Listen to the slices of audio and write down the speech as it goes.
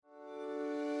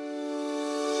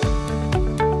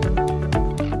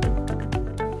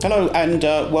Hello and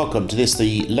welcome to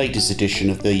the latest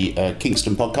edition of the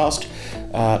Kingston Podcast.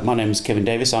 My name is Kevin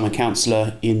Davis. I'm a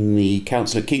councillor in the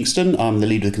council at Kingston. I'm the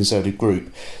leader of the Conservative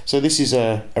group. So this is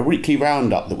a weekly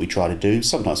roundup that we try to do,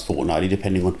 sometimes fortnightly,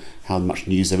 depending on how much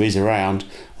news there is around.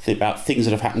 About things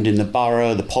that have happened in the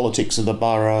borough, the politics of the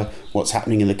borough, what's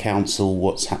happening in the council,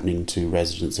 what's happening to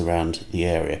residents around the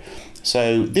area.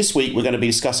 So this week we're going to be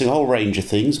discussing a whole range of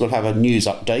things. We'll have a news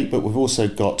update, but we've also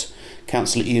got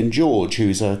Councillor Ian George,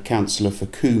 who's a councillor for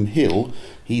Coombe Hill.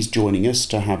 He's joining us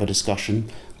to have a discussion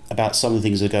about some of the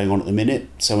things that are going on at the minute,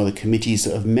 some of the committees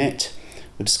that have met.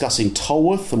 We're discussing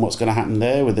Tolworth and what's going to happen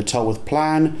there with the Tolworth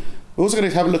plan. We're also going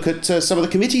to have a look at some of the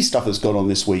committee stuff that's gone on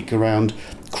this week around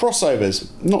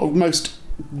crossovers. Not the most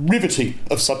riveting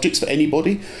of subjects for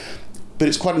anybody, but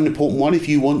it's quite an important one. If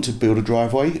you want to build a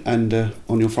driveway and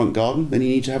on your front garden, then you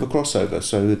need to have a crossover.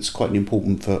 So it's quite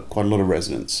important for quite a lot of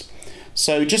residents.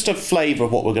 So just a flavour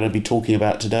of what we're going to be talking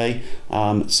about today.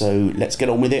 So let's get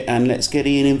on with it and let's get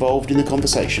Ian involved in the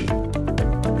conversation.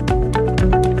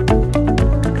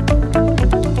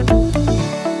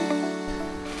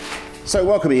 So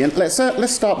welcome, Ian. Let's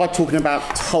start by talking about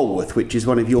Tolworth, which is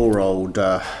one of your old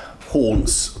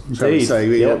haunts, shall we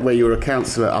say, where you were a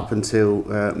councillor up until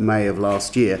May of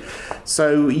last year.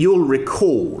 So you'll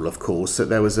recall, of course, that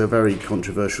there was a very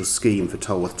controversial scheme for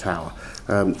Tolworth Tower.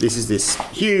 This is this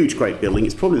huge, great building.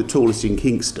 It's probably the tallest in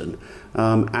Kingston.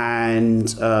 And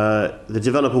the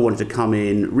developer wanted to come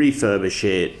in, refurbish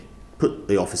it, put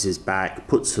the offices back,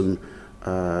 put some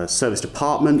serviced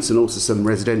apartments and also some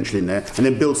residential in there, and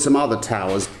then build some other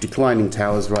towers, declining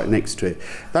towers right next to it.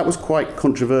 That was quite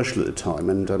controversial at the time,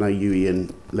 and I know you,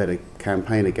 Ian, led a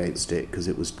campaign against it because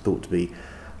it was thought to be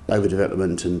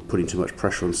overdevelopment and putting too much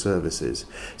pressure on services.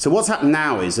 So what's happened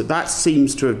now is that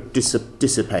seems to have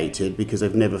dissipated because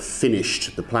they've never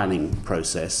finished the planning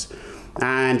process.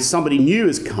 And somebody new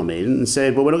has come in and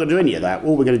said, well, we're not going to do any of that.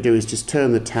 All we're going to do is just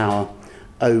turn the tower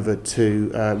over to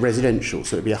residential.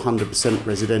 So it'd be 100%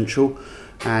 residential.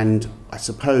 And I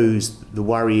suppose the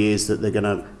worry is that they're going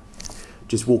to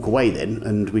just walk away then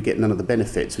and we get none of the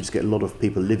benefits. We just get a lot of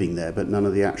people living there, but none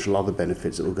of the actual other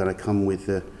benefits that were going to come with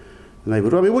the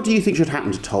neighbourhood. I mean, what do you think should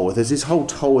happen to Tolworth? There's this whole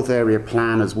Tolworth area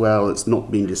plan as well that's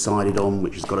not been decided on,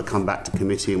 which has got to come back to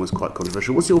committee and was quite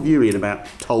controversial. What's your view, Ian, about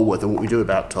Tolworth and what we do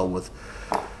about Tolworth?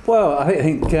 Well, I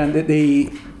think that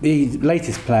the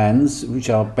latest plans,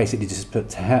 which are basically just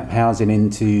put housing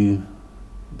into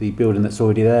the building that's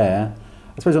already there,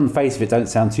 I suppose on the face of it don't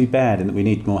sound too bad, and that we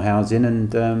need more housing,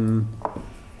 and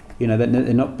they're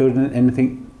not building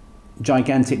anything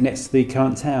gigantic next to the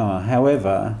current tower.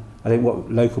 However, I think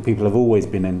what local people have always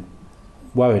been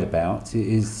worried about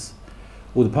is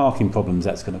all the parking problems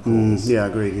that's going to cause. Yeah, I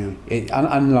agree. Yeah.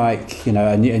 Unlike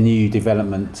a new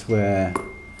development where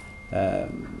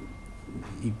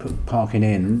you put parking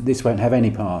in, this won't have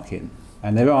any parking,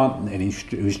 and there aren't any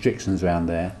restrictions around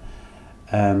there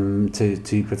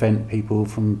to prevent people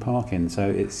from parking. So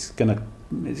it's going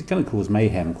to cause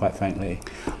mayhem, quite frankly.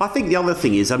 I think the other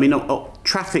thing is,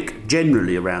 traffic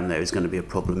generally around there is going to be a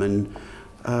problem, and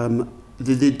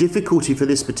the difficulty for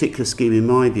this particular scheme, in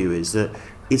my view, is that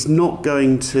it's not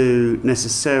going to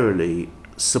necessarily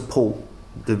support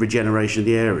the regeneration of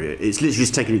the area. It's literally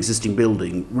just taking an existing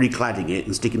building, recladding it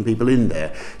and sticking people in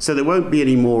there. So there won't be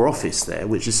any more office there,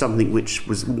 which is something which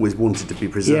was always wanted to be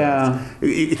preserved. Yeah.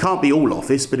 It can't be all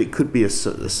office, but it could be a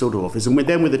sort of office. And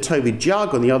then with the Toby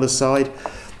Jug on the other side,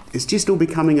 it's just all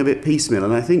becoming a bit piecemeal.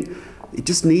 And I think it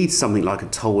just needs something like a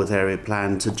Tolworth area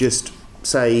plan to just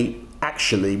say,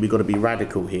 actually, we've got to be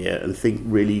radical here and think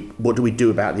really, what do we do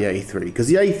about the A3? Because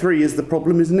the A3 is the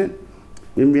problem, isn't it,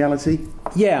 in reality?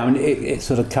 Yeah, it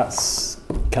sort of cuts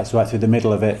right through the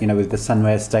middle of it, with the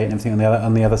Sunray Estate and everything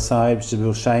on the other side, which is a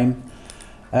real shame.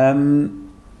 I don't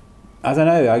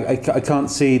know. I can't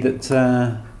see that.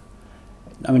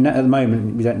 At the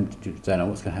moment we don't know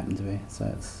what's going to happen to it.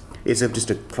 So it's just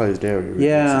a closed area. Really.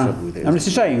 Yeah, it's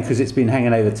a shame because it's been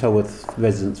hanging over Tolworth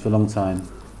residents for a long time,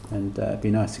 and it'd be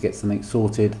nice to get something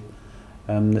sorted.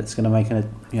 That's going to make a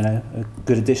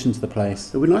good addition to the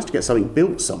place. It would be nice to get something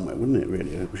built somewhere, wouldn't it?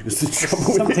 Really, because the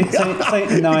trouble with it,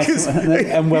 something nice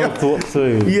and well thought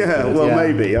through. Yeah,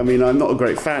 maybe. I'm not a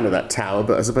great fan of that tower,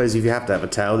 but I suppose if you have to have a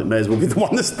tower, it may as well be the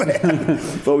one that's there.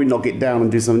 Before we knock it down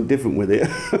and do something different with it.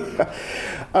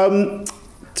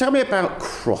 Tell me about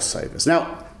crossovers.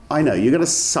 Now, I know you're going to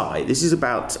sigh. This is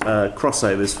about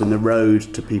crossovers from the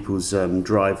road to people's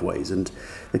driveways, and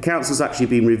the council's actually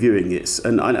been reviewing this.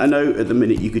 And I know at the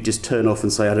minute you could just turn off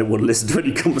and say, I don't want to listen to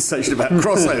any conversation about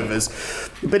crossovers.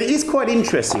 But it is quite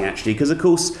interesting, actually, because, of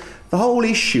course, the whole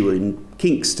issue in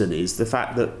Kingston is the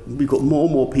fact that we've got more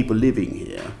and more people living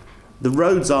here. the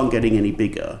roads aren't getting any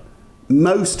bigger.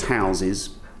 Most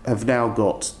houses have now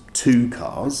got 2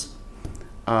 cars,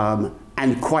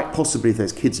 and quite possibly if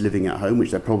there's kids living at home,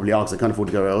 which there probably are because they can't afford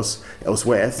to go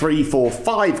elsewhere, 3, 4,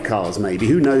 5 cars maybe.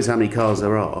 Who knows how many cars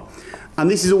there are? And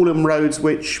this is all on roads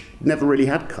which never really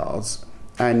had cars,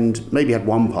 and maybe had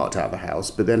one parked out of the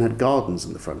house, but then had gardens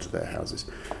in the front of their houses.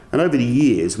 And over the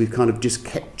years, we've kind of just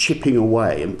kept chipping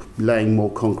away and laying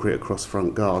more concrete across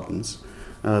front gardens.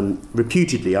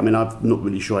 Reputedly, I mean, I'm not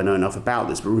really sure I know enough about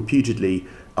this, but reputedly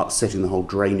upsetting the whole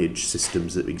drainage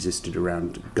systems that existed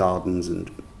around gardens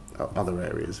and other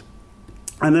areas.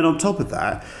 And then on top of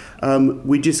that,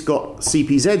 we just got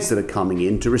CPZs that are coming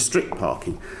in to restrict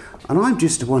parking. And I'm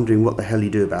just wondering what the hell you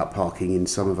do about parking in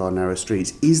some of our narrow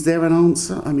streets. Is there an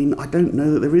answer? I mean, I don't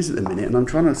know that there is at the minute, and I'm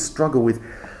trying to struggle with,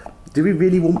 do we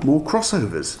really want more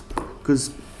crossovers?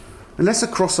 Because unless a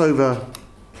crossover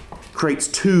creates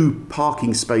 2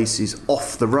 parking spaces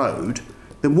off the road,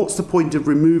 then what's the point of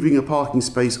removing a parking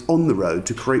space on the road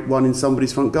to create one in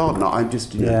somebody's front garden? I'm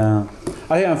just, Yeah.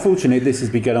 I think, unfortunately, this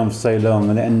has been going on for so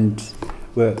long, and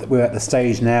we're at the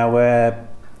stage now where,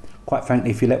 quite frankly,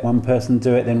 if you let one person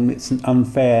do it, then it's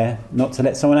unfair not to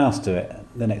let someone else do it,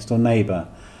 the next door neighbour.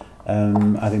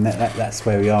 I think that's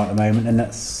where we are at the moment, and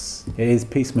it is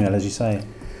piecemeal, as you say.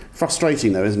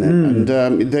 Frustrating though, isn't it?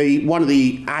 And one of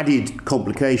the added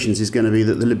complications is going to be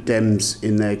that the Lib Dems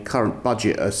in their current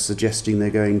budget are suggesting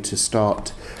they're going to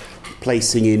start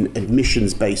placing in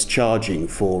admissions-based charging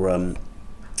for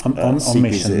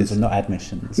emissions and not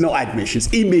admissions. Not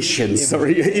admissions, emissions.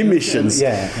 Sorry, emissions.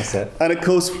 Yeah, that's it. And of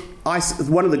course,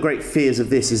 one of the great fears of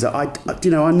this is that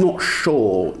I'm not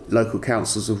sure local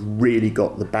councils have really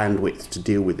got the bandwidth to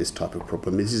deal with this type of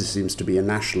problem. This seems to be a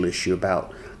national issue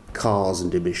about cars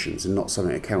and emissions, and not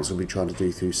something a council will be trying to do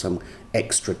through some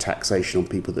extra taxation on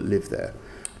people that live there.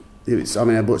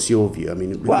 What's your view? I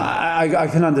mean, well, I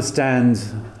can understand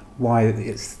why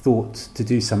it's thought to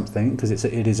do something, because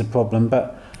it is a problem,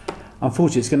 but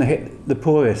unfortunately it's going to hit the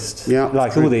poorest,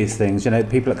 like all these things.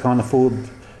 People that can't afford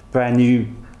brand new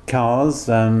cars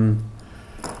are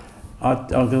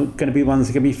going to be ones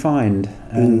that are going to be fined,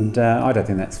 and I don't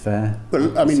think that's fair.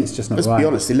 But I mean, it's just not let's right. be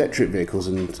honest, electric vehicles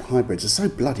and hybrids are so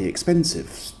bloody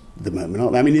expensive at the moment,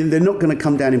 aren't they? I mean, they're not going to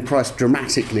come down in price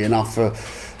dramatically enough for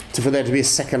there to be a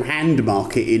second-hand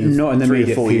market in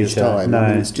 3 or 4 years' time. No. I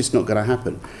mean, it's just not going to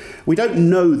happen. We don't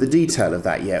know the detail of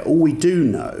that yet. All we do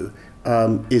know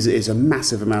is a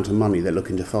massive amount of money they're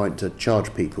looking to find to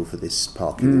charge people for this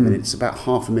parking. I mean, it's about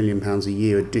 £500,000 a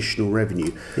year additional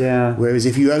revenue. Yeah. Whereas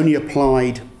if you only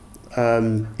applied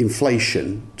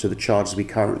inflation to the charges we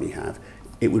currently have,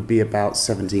 it would be about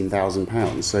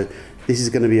 £17,000. So this is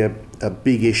going to be a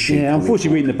big issue. Yeah,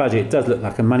 unfortunately, reading the budget, it does look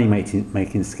like a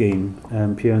money-making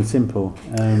scheme, pure and simple.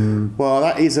 Well,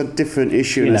 that is a different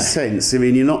issue in a sense. I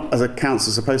mean, you're not, as a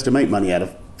council, supposed to make money out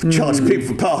of charging people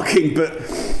for parking, but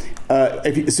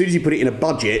as soon as you put it in a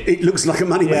budget, it looks like a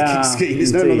money-making scheme.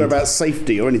 It's no longer about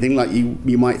safety or anything like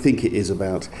you might think it is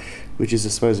about, which is, I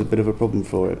suppose, a bit of a problem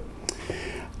for it.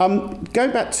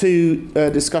 Going back to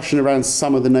discussion around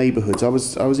some of the neighbourhoods, I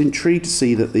was intrigued to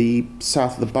see that the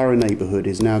south of the borough neighbourhood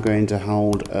is now going to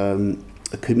hold a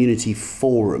community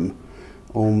forum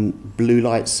on blue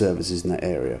light services in that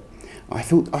area. I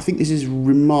think this is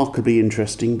remarkably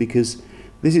interesting, because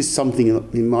this is something,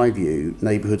 in my view,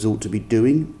 neighbourhoods ought to be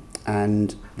doing,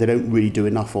 and they don't really do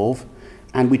enough of.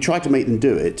 And we try to make them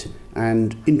do it,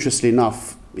 and interestingly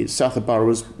enough, South of Borough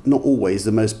was not always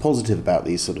the most positive about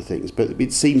these sort of things, but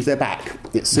it seems they're back.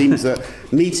 It seems that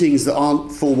meetings that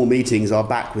aren't formal meetings are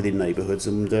back within neighbourhoods,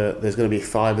 and there's going to be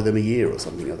 5 of them a year or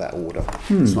something of that order.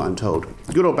 That's what I'm told.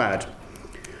 Good or bad?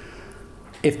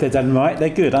 If they're done right, they're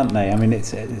good, aren't they? I mean,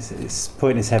 it's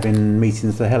pointless having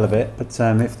meetings for the hell of it, but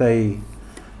if they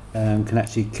can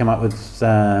actually come up with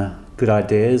good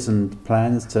ideas and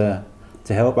plans to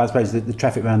help, I suppose the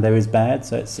traffic around there is bad,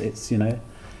 so it's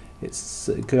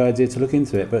a good idea to look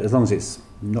into it, but as long as it's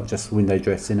not just window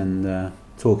dressing and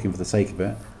talking for the sake of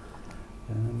it,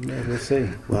 we'll see.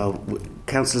 Well,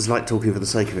 councillors like talking for the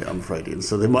sake of it, I'm afraid, Ian,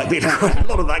 so there might be quite a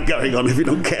lot of that going on if you're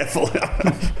not careful.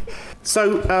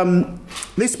 So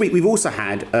this week we've also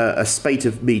had a spate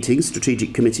of meetings,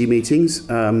 strategic committee meetings.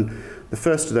 The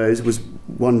first of those was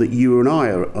one that you and I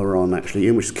are on, actually,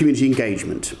 in which community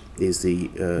engagement is the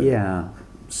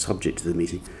subject of the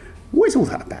meeting. What is all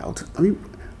that about? I mean,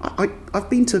 I've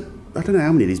been to, I don't know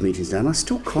how many of these meetings now, and I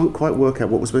still can't quite work out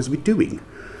what we're supposed to be doing.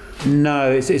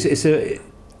 No,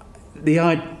 the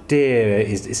idea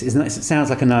it sounds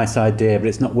like a nice idea, but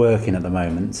it's not working at the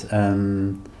moment.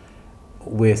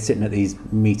 We're sitting at these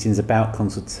meetings about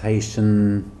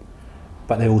consultation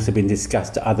but they've also been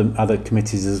discussed at other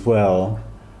committees as well,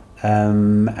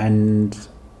 and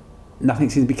nothing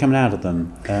seems to be coming out of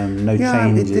them. No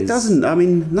changes. It doesn't. I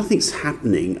mean, nothing's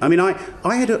happening. I mean, I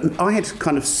had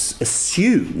kind of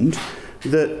assumed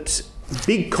that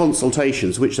big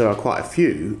consultations, which there are quite a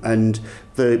few, and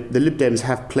the Lib Dems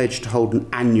have pledged to hold an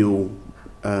annual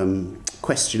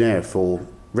questionnaire for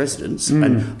residents,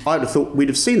 and I'd have thought we'd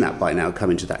have seen that by now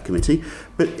coming to that committee.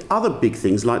 But other big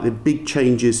things, like the big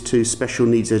changes to special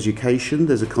needs education,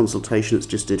 there's a consultation that's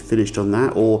just finished on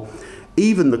that, or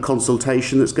even the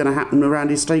consultation that's going to happen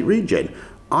around estate regen.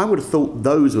 I would have thought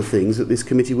those were things that this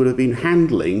committee would have been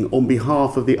handling on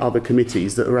behalf of the other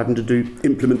committees that are having to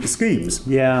implement the schemes.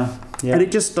 Yeah. And it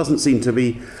just doesn't seem to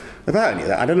be about any of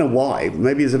that. I don't know why.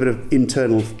 Maybe there's a bit of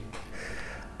internal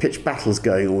pitch battles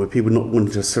going on with people not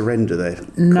wanting to surrender their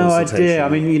No idea. I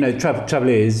mean, trouble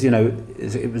is,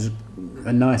 it was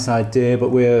a nice idea, but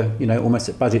we're, almost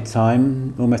at budget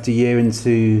time, almost a year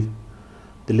into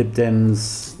the Lib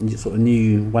Dems' sort of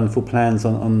new wonderful plans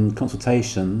on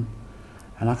consultation,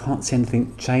 and I can't see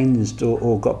anything changed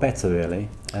or got better, really.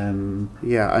 And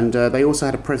they also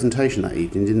had a presentation that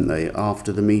evening, didn't they,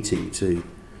 after the meeting too?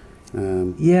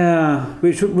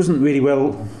 Which wasn't really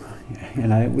well...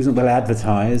 it wasn't well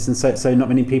advertised, and so not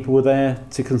many people were there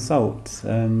to consult.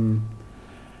 And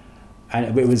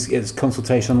it was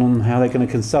consultation on how they're going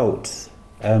to consult,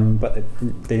 but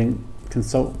they didn't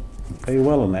consult very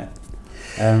well on that.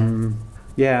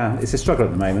 It's a struggle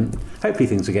at the moment. Hopefully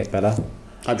things will get better.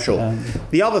 I'm sure.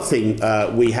 The other thing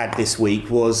we had this week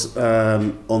was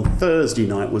on Thursday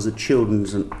night was the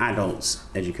Children's and Adults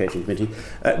Education Committee.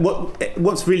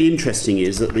 What's really interesting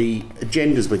is that the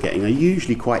agendas we're getting are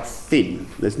usually quite thin.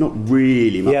 There's not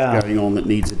really much going on that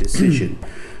needs a decision.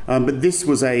 But this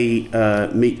was a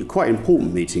quite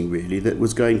important meeting, really, that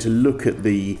was going to look at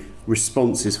the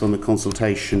responses from the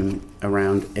consultation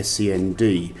around SEND.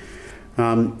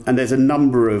 And there's a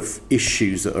number of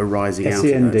issues that are rising out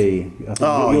of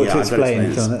that.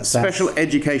 SEND. Special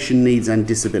Education Needs and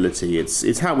Disability.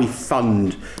 It's how we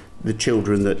fund the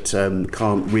children that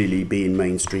can't really be in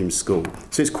mainstream school.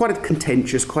 So it's quite a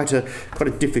contentious, quite a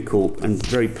difficult and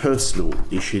very personal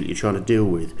issue that you're trying to deal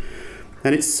with.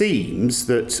 And it seems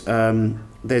that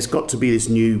there's got to be this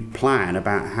new plan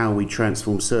about how we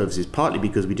transform services, partly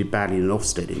because we did badly in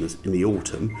Ofsted in the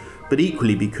autumn, but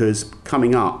equally because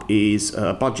coming up is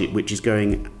a budget which is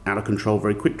going out of control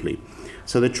very quickly.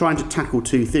 So they're trying to tackle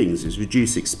two things, is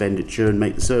reduce expenditure and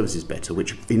make the services better,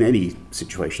 which in any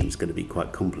situation is going to be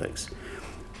quite complex.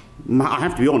 I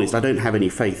have to be honest, I don't have any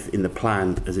faith in the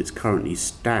plan as it currently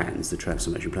stands, the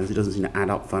transformation plans. It doesn't seem to add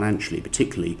up financially,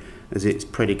 particularly as it's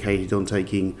predicated on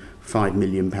taking £5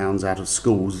 million out of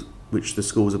schools, which the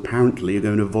schools apparently are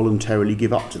going to voluntarily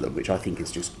give up to them, which I think is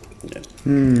just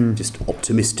just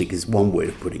optimistic is one way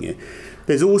of putting it.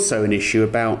 There's also an issue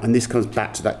about, and this comes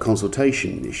back to that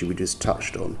consultation issue we just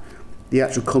touched on, the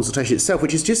actual consultation itself,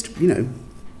 which is just,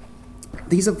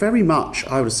 these are very much,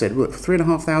 I would have said,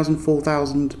 3,500,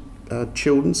 4,000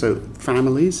 children, so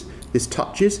families, this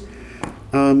touches.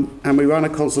 And we run a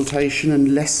consultation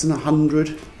and less than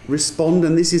 100 respond,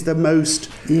 and this is the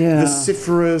most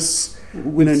vociferous,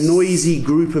 noisy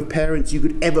group of parents you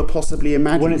could ever possibly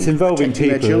imagine. When it's involving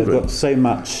people who've got so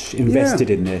much invested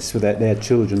in this with their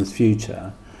children's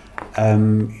future, I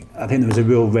think there was a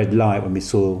real red light when we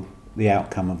saw the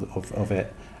outcome of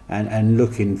it, and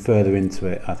looking further into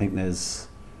it, I think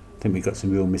we've got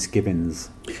some real misgivings.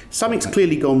 Something's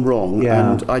clearly gone wrong,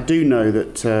 and I do know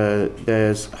that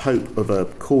there's hope of a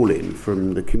call-in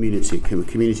from the community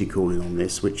call-in on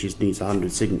this, which needs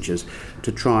 100 signatures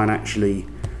to try and actually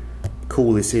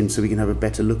call this in so we can have a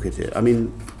better look at it. I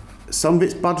mean, some of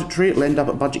it's budgetary. It'll end up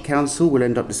at Budget Council. We'll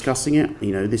end up discussing it.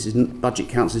 Budget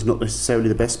Council is not necessarily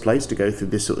the best place to go through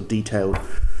this sort of detailed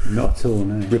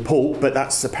report, but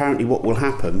that's apparently what will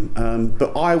happen.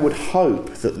 But I would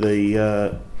hope that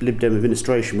the Lib Dem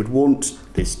administration would want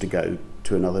this to go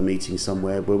to another meeting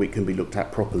somewhere where it can be looked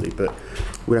at properly, but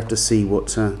we'll have to see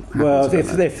what happens. Well,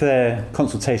 if their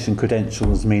consultation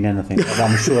credentials mean anything,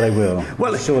 I'm sure they will.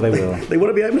 Well, I'm sure they will. They want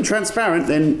to be open and transparent,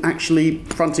 then actually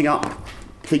fronting up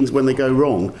things when they go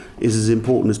wrong is as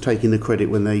important as taking the credit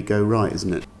when they go right,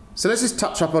 isn't it? So let's just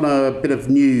touch up on a bit of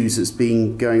news that's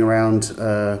been going around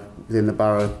within the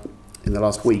borough in the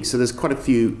last week. So there's quite a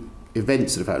few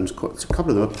events that have happened. A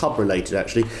couple of them are pub related,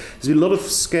 actually. There's been a lot of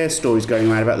scare stories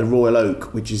going around about the Royal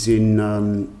Oak, which is in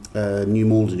New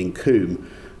Malden in Coombe.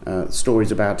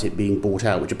 Stories about it being bought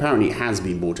out, which apparently it has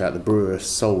been bought out. The brewer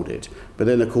sold it. But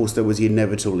then, of course, there was the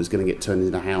inevitable it's going to get turned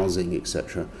into housing,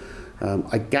 etc.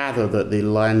 I gather that the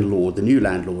new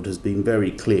landlord has been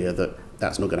very clear that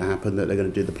that's not going to happen, that they're going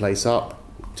to do the place up,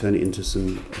 turn it into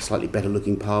a slightly better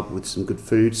looking pub with some good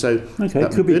food. So okay,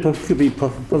 could be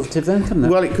positive then, couldn't it?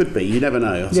 Well, it could be. You never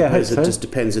know. I suppose it just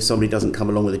depends if somebody doesn't come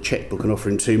along with a chequebook and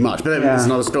offering too much. But that's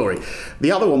another story.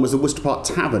 The other one was the Worcester Park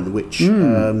Tavern, which I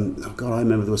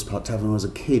remember the Worcester Park Tavern when I was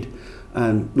a kid.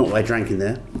 Not that I drank in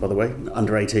there, by the way.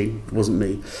 Under 18, it wasn't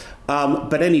me.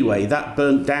 But anyway, that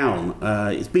burnt down.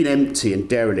 It's been empty and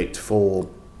derelict for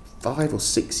 5 or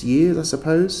 6 years, I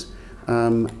suppose.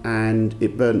 And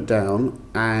it burnt down,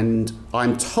 and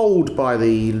I'm told by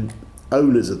the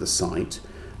owners of the site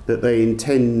that they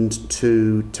intend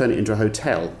to turn it into a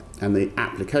hotel, and the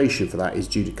application for that is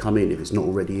due to come in. If it's not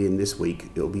already in this week,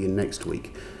 it'll be in next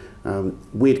week.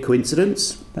 Weird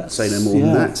coincidence, say no more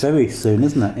than that. Very soon,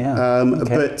 isn't it? Yeah.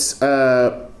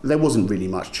 But there wasn't really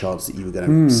much chance that you were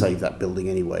going to save that building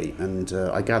anyway, and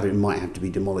I gather it might have to be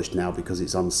demolished now because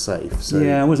it's unsafe. So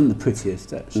yeah, it wasn't the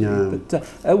prettiest actually. No.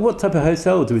 But what type of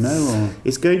hotel do we know? Or?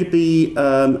 It's going to be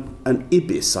an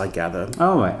Ibis, I gather.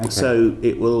 Oh right. Okay. So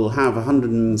it will have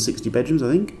 160 bedrooms,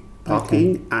 I think,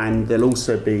 parking, and there'll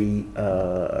also be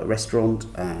a restaurant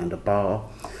and a bar.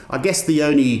 I guess the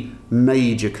only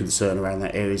major concern around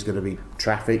that area is going to be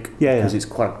traffic, because it's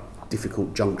quite a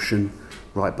difficult junction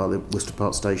right by the Worcester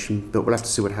Park station, but we'll have to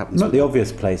see what happens. Not the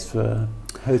obvious place for a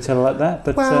hotel like that,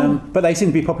 but they seem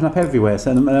to be popping up everywhere,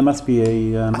 so there must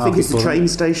be a I think it's the train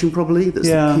station probably that's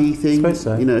the key thing. I suppose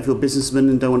so. You know, if you're a businessman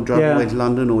and don't want to drive away to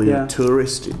London, or you're a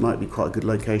tourist, it might be quite a good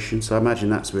location, so I imagine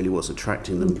that's really what's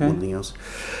attracting them more than anything else.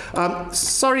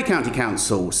 Surrey County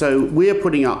Council, so we're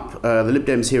putting up, the Lib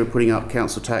Dems here are putting up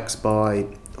council tax by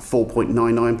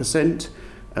 4.99%.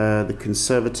 The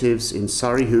Conservatives in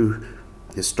Surrey, who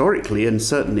historically and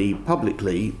certainly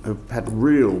publicly have had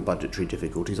real budgetary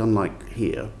difficulties, unlike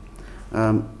here,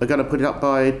 are going to put it up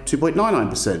by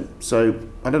 2.99%. So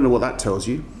I don't know what that tells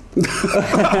you.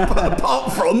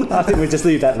 Apart from... I think we'll just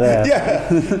leave that there.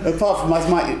 Yeah. Apart from, I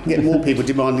might get more people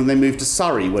demanding they move to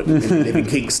Surrey, live in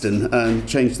Kingston, and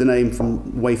change the name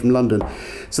away from London.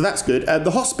 So that's good.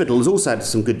 The hospital has also had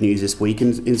some good news this week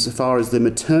insofar as the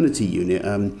maternity unit.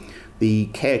 The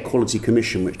Care Quality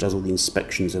Commission, which does all the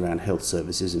inspections around health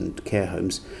services and care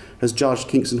homes, has judged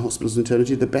Kingston Hospital's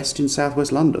maternity the best in South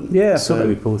West London. Yeah, I saw that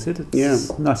reported.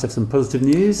 It's nice to have some positive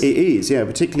news. It is, yeah,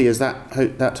 particularly as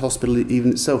that hospital even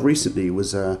itself recently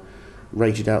was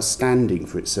rated outstanding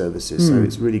for its services. So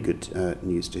it's really good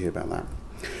news to hear about that.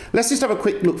 Let's just have a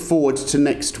quick look forward to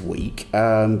next week,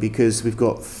 because we've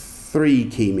got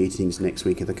 3 key meetings next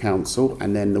week at the council,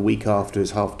 and then the week after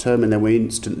is half term, and then we're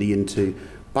instantly into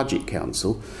Budget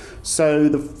Council. So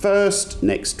the first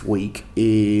next week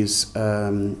is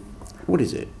what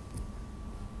is it?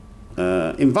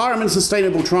 Environment and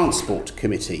Sustainable Transport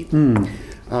Committee.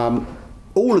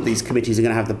 All of these committees are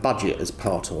going to have the budget as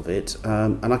part of it,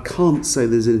 and I can't say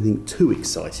there's anything too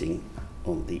exciting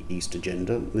on the East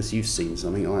agenda, unless you've seen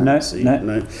something. I haven't seen.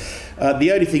 No. The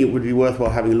only thing it would be worthwhile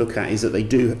having a look at is that they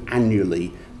do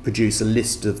annually produce a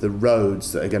list of the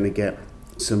roads that are going to get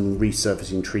some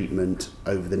resurfacing treatment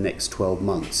over the next 12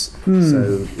 months.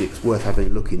 So it's worth having a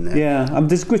look in there. Yeah,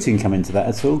 does gritting come into that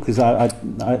at all? Because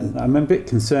I'm a bit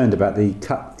concerned about the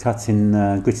cut in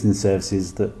gritting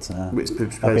services that it's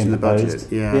proposed in the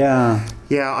budget. Yeah,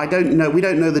 I don't know. We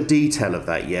don't know the detail of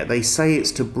that yet. They say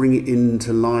it's to bring it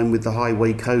into line with the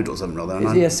highway code or something like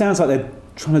that. It sounds like they're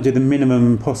trying to do the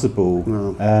minimum possible,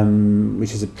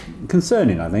 which is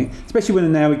concerning, I think, especially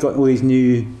when now we've got all these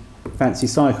new fancy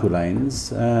cycle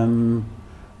lanes,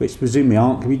 which presumably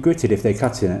aren't going to be gritted if they're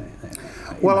cutting it.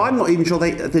 Well, I'm not even sure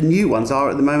the new ones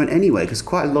are at the moment anyway, because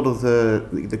quite a lot of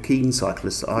the keen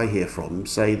cyclists that I hear from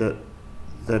say that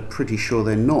they're pretty sure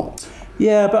they're not.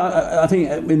 Yeah, but I think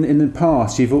in the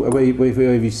past, where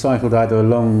you've cycled either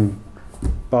along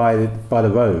by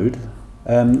the road,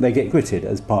 they get gritted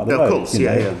as part of the road. Of course,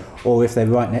 yeah. Or if they're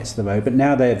right next to the road. But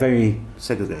now they're very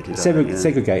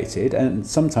segregated, and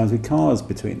sometimes with cars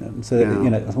between them, so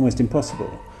that, it's almost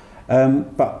impossible.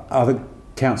 But other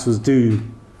councils do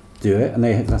it, and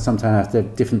they sometimes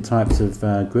have different types of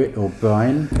grit or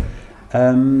brine.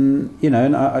 And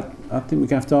I think we're going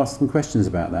to have to ask some questions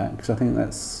about that, because I think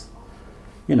that's,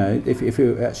 if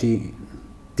you're actually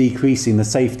decreasing the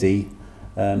safety,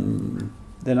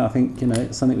 then I think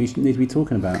it's something we need to be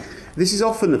talking about. This is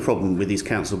often the problem with these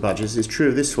council budgets. It's true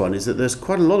of this one, is that there's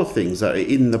quite a lot of things that are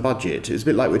in the budget. It's a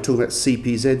bit like we were talking about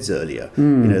CPZs earlier.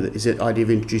 Is the idea of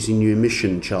introducing new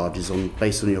emission charges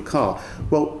based on your car.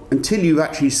 Well, until you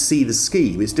actually see the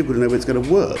scheme, it's difficult to know whether it's going to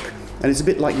work. And it's a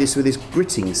bit like this with this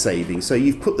gritting saving. So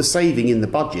you've put the saving in the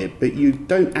budget, but you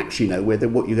don't actually know whether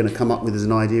what you're going to come up with as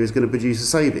an idea is going to produce a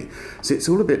saving. So it's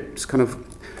all a bit kind of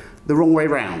the wrong way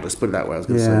round. Let's put it that way. I was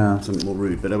going to say something more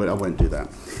rude, but I won't do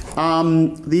that.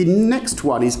 The next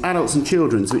one is adults and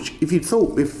children's, which if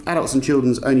adults and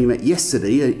children's only met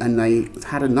yesterday and they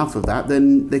had enough of that,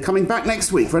 then they're coming back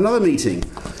next week for another meeting.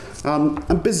 And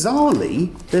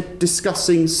bizarrely, they're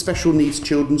discussing special needs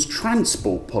children's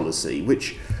transport policy,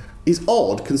 which is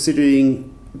odd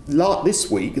considering this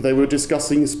week they were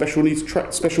discussing special needs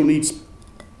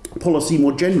policy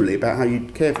more generally about how you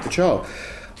care for the child.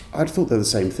 I'd thought they were the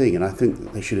same thing, and I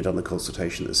think they should have done the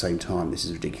consultation at the same time. This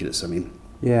is ridiculous. I mean,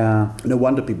 no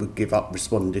wonder people give up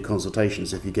responding to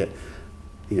consultations if you get,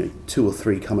 2 or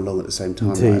 3 come along at the same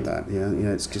time. Indeed. Like that.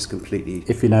 It's just completely.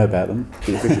 If you know about them.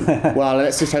 Inefficient. Well,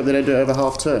 let's just hope they don't do it over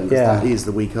half term, because that is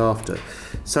the week after.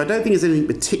 So I don't think there's anything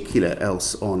particular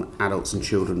else on adults and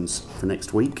children's for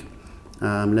next week,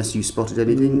 unless you spotted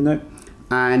anything. No.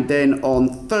 And then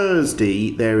on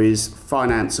Thursday, there is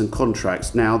finance and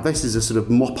contracts. Now, this is a sort of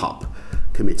mop-up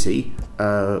committee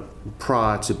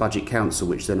prior to Budget Council,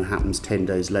 which then happens 10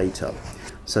 days later.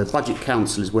 So Budget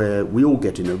Council is where we all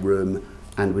get in a room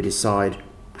and we decide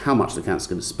how much the council is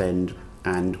going to spend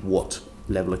and what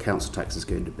level of council tax is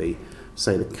going to be.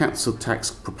 So the council tax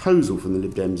proposal from the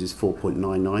Lib Dems is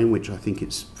 4.99, which I think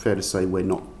it's fair to say we're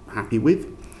not happy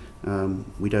with.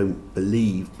 We don't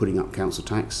believe putting up council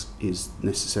tax is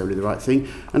necessarily the right thing.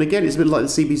 And again, it's a bit like the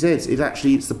CBZs.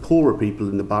 It's the poorer people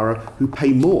in the borough who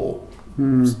pay more,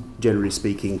 generally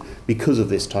speaking, because of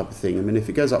this type of thing. I mean, if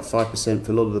it goes up 5%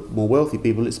 for a lot of the more wealthy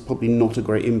people, it's probably not a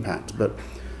great impact. But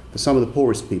for some of the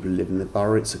poorest people who live in the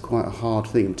borough, it's quite a hard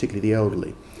thing, particularly the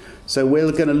elderly. So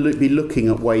we're going to be looking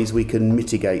at ways we can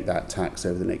mitigate that tax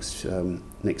over the next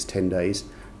 10 days.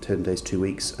 10 days, 2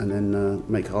 weeks, and then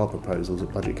make our proposals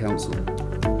at Budget Council.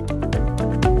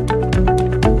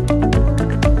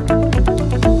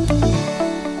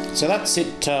 So that's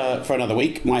it for another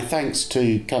week. My thanks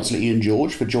to Councillor Ian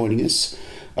George for joining us.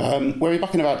 We'll be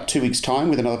back in about 2 weeks' time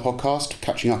with another podcast,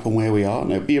 catching up on where we are.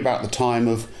 And it'll be about the time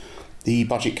of the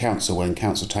Budget Council, when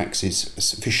council tax is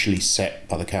officially set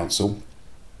by the council.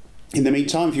 In the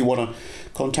meantime, if you want to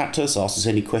contact us, ask us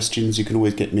any questions, you can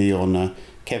always get me on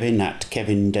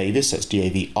Kevin@KevinDavis, that's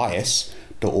davis.org.uk.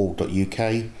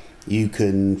 You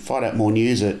can find out more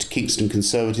news at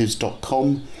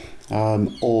kingstonconservatives.com,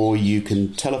 or you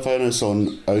can telephone us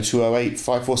on 0208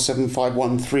 547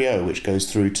 5130, which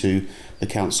goes through to the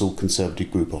Council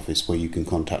Conservative Group Office, where you can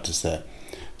contact us there.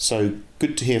 So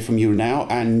good to hear from you now,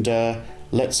 and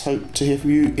let's hope to hear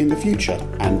from you in the future,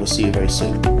 and we'll see you very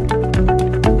soon.